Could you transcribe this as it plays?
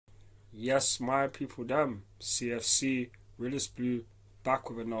Yes, my people, them CFC Realist Blue back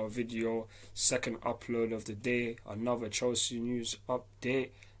with another video, second upload of the day, another Chelsea news update,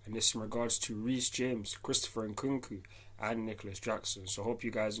 and this in regards to Reece James, Christopher Nkunku and Nicolas Jackson. So hope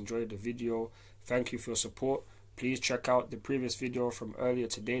you guys enjoyed the video. Thank you for your support. Please check out the previous video from earlier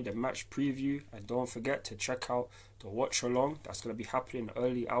today, the match preview, and don't forget to check out the watch along that's going to be happening in the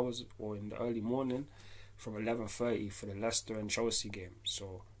early hours or in the early morning from 11:30 for the Leicester and Chelsea game.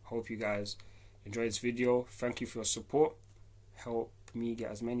 So hope you guys enjoy this video. Thank you for your support. Help me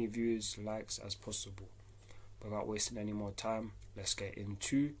get as many views, likes as possible. But without wasting any more time, let's get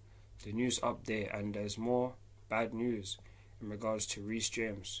into the news update. And there's more bad news in regards to Reece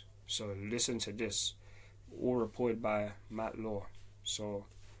James. So listen to this, all reported by Matt Law. So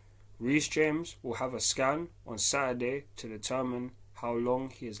Reece James will have a scan on Saturday to determine how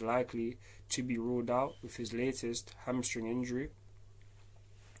long he is likely to be ruled out with his latest hamstring injury.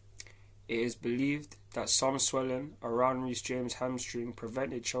 It is believed that some swelling around Reece James' hamstring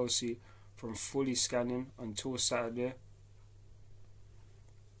prevented Chelsea from fully scanning until Saturday.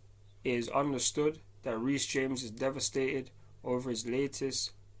 It is understood that Reece James is devastated over his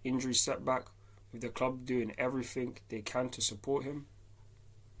latest injury setback, with the club doing everything they can to support him.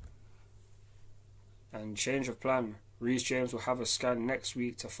 And change of plan, Reece James will have a scan next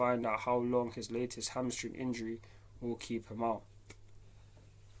week to find out how long his latest hamstring injury will keep him out.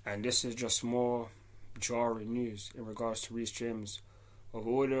 And this is just more jarring news in regards to Reece James. Of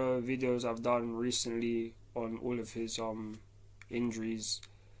all the videos I've done recently on all of his injuries,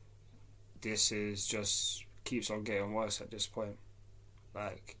 this is just keeps on getting worse at this point.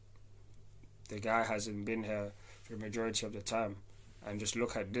 Like, the guy hasn't been here for the majority of the time. And just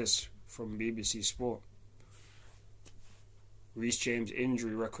look at this from BBC Sport. Reece James'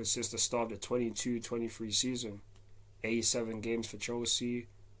 injury record since the start of the 22-23 season. 87 games for Chelsea,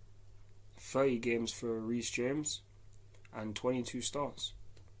 30 games for Reece James, and 22 starts.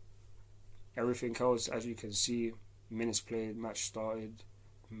 Everything else, as you can see, minutes played, match started,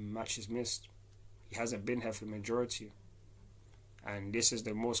 matches missed. He hasn't been here for the majority. And this is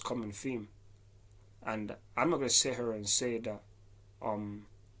the most common theme. And I'm not going to sit here and say that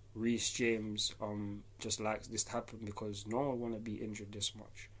Reece James just likes this to happen, because no one want to be injured this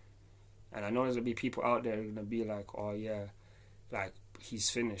much. And I know there's going to be people out there who are going to be like, oh yeah, like he's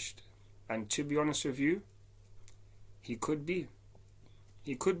finished. And to be honest with you, he could be.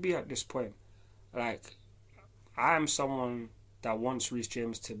 He could be at this point. Like, I am someone that wants Reece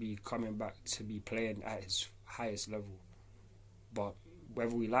James to be coming back, to be playing at his highest level. But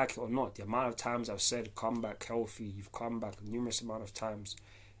whether we like it or not, the amount of times I've said come back healthy, you've come back numerous amount of times,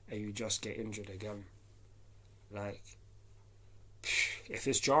 and you just get injured again. Like, if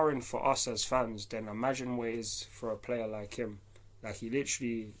it's jarring for us as fans, then imagine what it is for a player like him. Like, he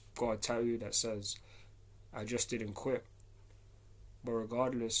literally got a tattoo that says, I just didn't quit. But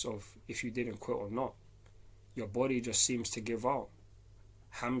regardless of if you didn't quit or not, your body just seems to give out.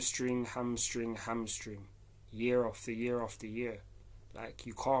 Hamstring, hamstring, hamstring. Year after year after year. Like,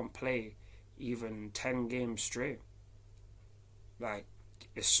 you can't play even 10 games straight. Like,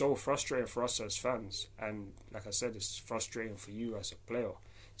 it's so frustrating for us as fans. And like I said, it's frustrating for you as a player.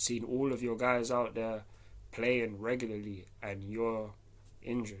 Seeing all of your guys out there playing regularly and you're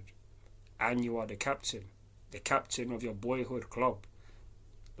injured. And you are the captain of your boyhood club.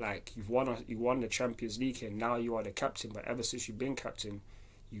 Like, you won the Champions League and now you are the captain. But ever since you've been captain,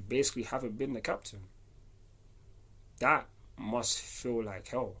 you basically haven't been the captain. That must feel like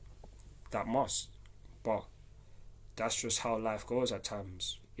hell. That must. But that's just how life goes at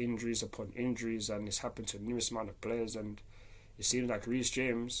times. Injuries upon injuries, and it's happened to a numerous amount of players. And it seems like Reece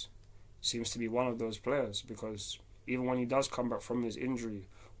James seems to be one of those players, because even when he does come back from his injury,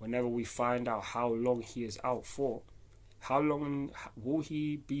 whenever we find out how long he is out for, how long will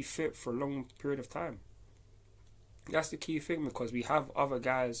he be fit for a long period of time? That's the key thing, because we have other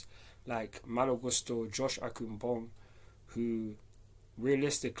guys like Malo Gusto, Josh Akumbong, who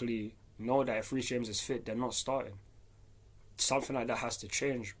realistically know that if Reece James is fit, they're not starting. Something like that has to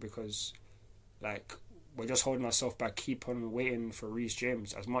change, because like, we're just holding ourselves back, keep on waiting for Reece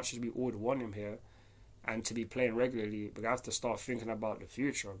James. As much as we all want him here and to be playing regularly, we have to start thinking about the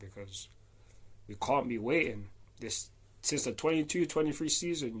future, because we can't be waiting. Since the 22-23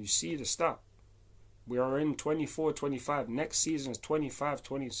 season, you see the stat. We are in 24-25. Next season is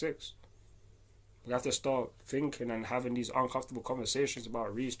 25-26. We have to start thinking and having these uncomfortable conversations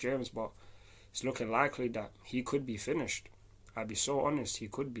about Reece James, but it's looking likely that he could be finished. I'll be so honest, he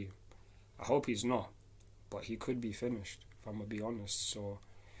could be. I hope he's not, but he could be finished, if I'm going to be honest. So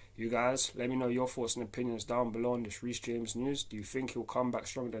You guys, let me know your thoughts and opinions down below on this Reece James news. Do you think he'll come back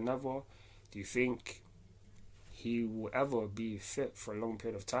stronger than ever? Do you think he will ever be fit for a long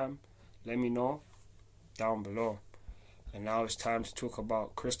period of time? Let me know down below. And now it's time to talk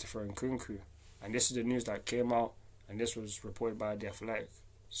about Christopher Nkunku. And this is the news that came out, and this was reported by The Athletic.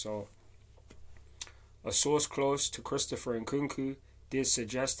 So, a source close to Christopher Nkunku did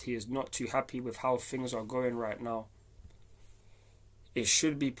suggest he is not too happy with how things are going right now. It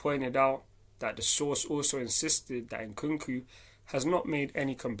should be pointed out that the source also insisted that Nkunku has not made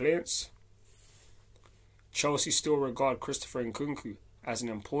any complaints. Chelsea still regard Christopher Nkunku as an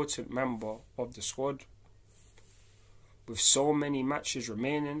important member of the squad. With so many matches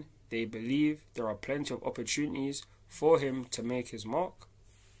remaining, they believe there are plenty of opportunities for him to make his mark.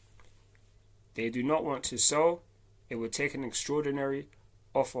 They do not want to sell. It would take an extraordinary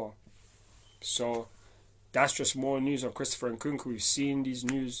offer. So that's just more news on Christopher Nkunku. We've seen these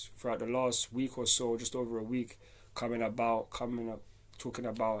news throughout the last week or so, just over a week, coming up, talking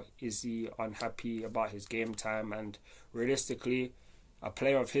about is he unhappy about his game time, and realistically, a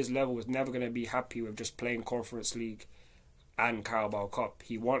player of his level is never going to be happy with just playing Conference League and Carabao Cup.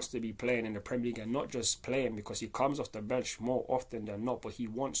 He wants to be playing in the Premier League, and not just playing because he comes off the bench more often than not, but he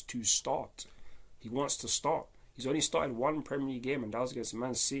wants to start. He wants to start. He's only started one Premier League game, and that was against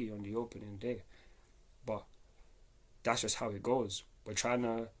Man City on the opening day. But that's just how it goes. We're trying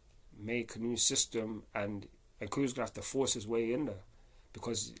to make a new system, and Nkunku's going to have to force his way in there.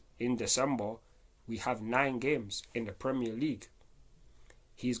 Because in December, we have 9 games in the Premier League.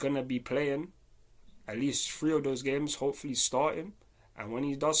 He's going to be playing at least 3 of those games, hopefully starting. And when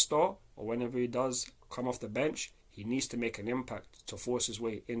he does start, or whenever he does come off the bench, he needs to make an impact to force his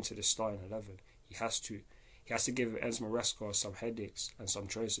way into the starting 11. He has to. He has to give Enzo Maresca some headaches and some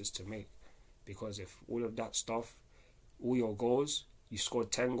choices to make. Because if all of that stuff, all your goals, you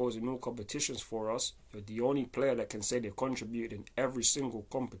scored 10 goals in all competitions for us, you're the only player that can say they've contributed in every single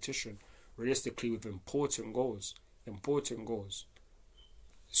competition, realistically, with important goals. Important goals.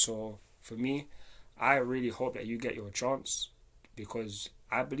 So, for me, I really hope that you get your chance, because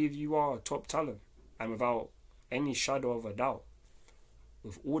I believe you are a top talent. And without any shadow of a doubt,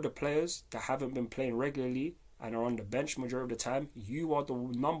 with all the players that haven't been playing regularly and are on the bench majority of the time, you are the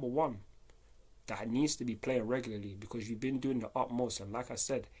number one that needs to be playing regularly, because you've been doing the utmost. And like I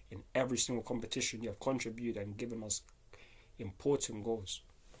said, in every single competition, you have contributed and given us important goals.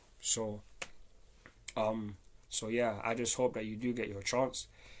 So yeah, I just hope that you do get your chance.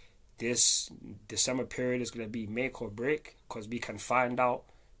 This December period is going to be make or break, because we can find out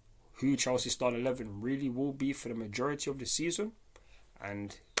who Chelsea's starting 11 really will be for the majority of the season.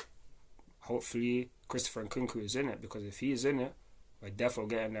 And hopefully Christopher Nkunku is in it, because if he is in it, we're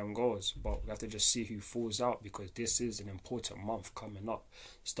definitely getting them goals. But we have to just see who falls out, because this is an important month coming up,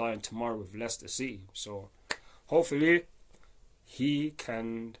 starting tomorrow with Leicester City. So hopefully he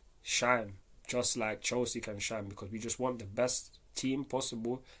can shine just like Chelsea can shine, because we just want the best team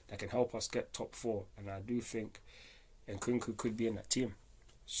possible that can help us get top 4. And I do think Nkunku could be in that team.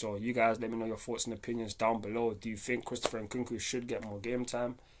 So you guys, let me know your thoughts and opinions down below. Do you think Christopher Nkunku should get more game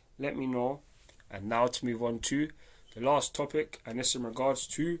time? Let me know. And now to move on to the last topic, and this in regards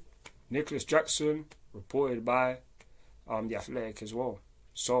to Nicolas Jackson, reported by The Athletic as well.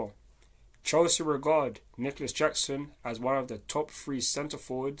 So, Chelsea regard Nicolas Jackson as one of the top 3 centre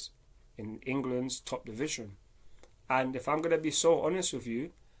forwards in England's top division. And if I'm going to be so honest with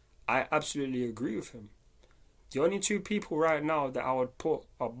you, I absolutely agree with him. The only 2 people right now that I would put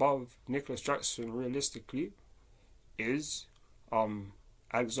above Nicolas Jackson realistically is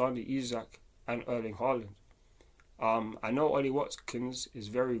Alexander Isak and Erling Haaland. I know Ollie Watkins is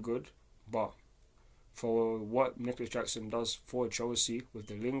very good, but for what Nicolas Jackson does for Chelsea with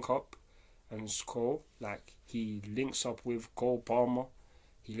the link up and score, like he links up with Cole Palmer,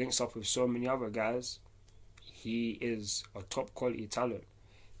 he links up with so many other guys, he is a top quality talent.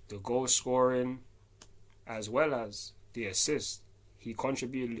 The goal scoring as well as the assist, he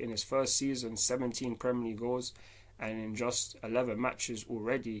contributed in his first season 17 Premier League goals, and in just 11 matches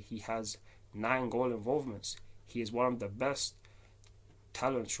already he has 9 goal involvements. He is one of the best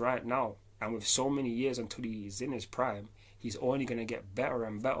talents right now, and with so many years until he is in his prime, he's only going to get better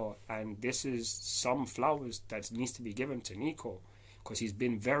and better. And this is some flowers that needs to be given to Nico, because he's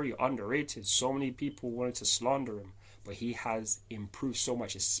been very underrated. So many people wanted to slander him, but he has improved so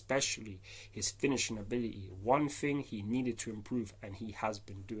much, especially his finishing ability. One thing he needed to improve, and he has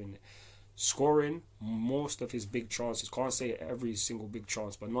been doing it. Scoring most of his big chances. Can't say every single big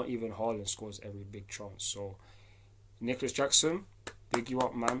chance, but not even Haaland scores every big chance. So Nicolas Jackson, big you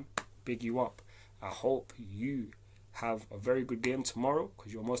up, man. Big you up. I hope you have a very good game tomorrow,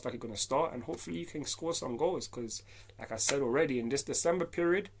 because you're most likely going to start, and hopefully you can score some goals, because like I said already, in this December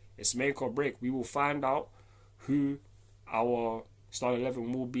period, it's make or break. We will find out who our starting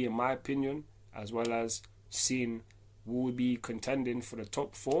 11 will be, in my opinion, as well as seeing will we be contending for the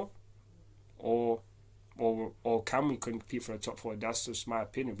top 4, or can we compete for the top 4. That's just my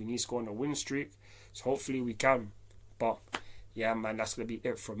opinion. We need to go on a win streak, so hopefully we can. But yeah, man, that's gonna be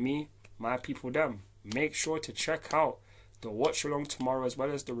it from me, my people. Them, make sure to check out the watch along tomorrow, as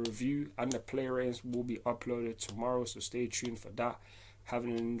well as the review and the play ratings will be uploaded tomorrow, so stay tuned for that. Have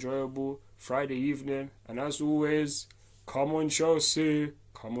an enjoyable Friday evening, and as always, come on Chelsea,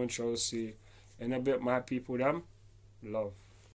 come on Chelsea. In a bit, my people. Them, love.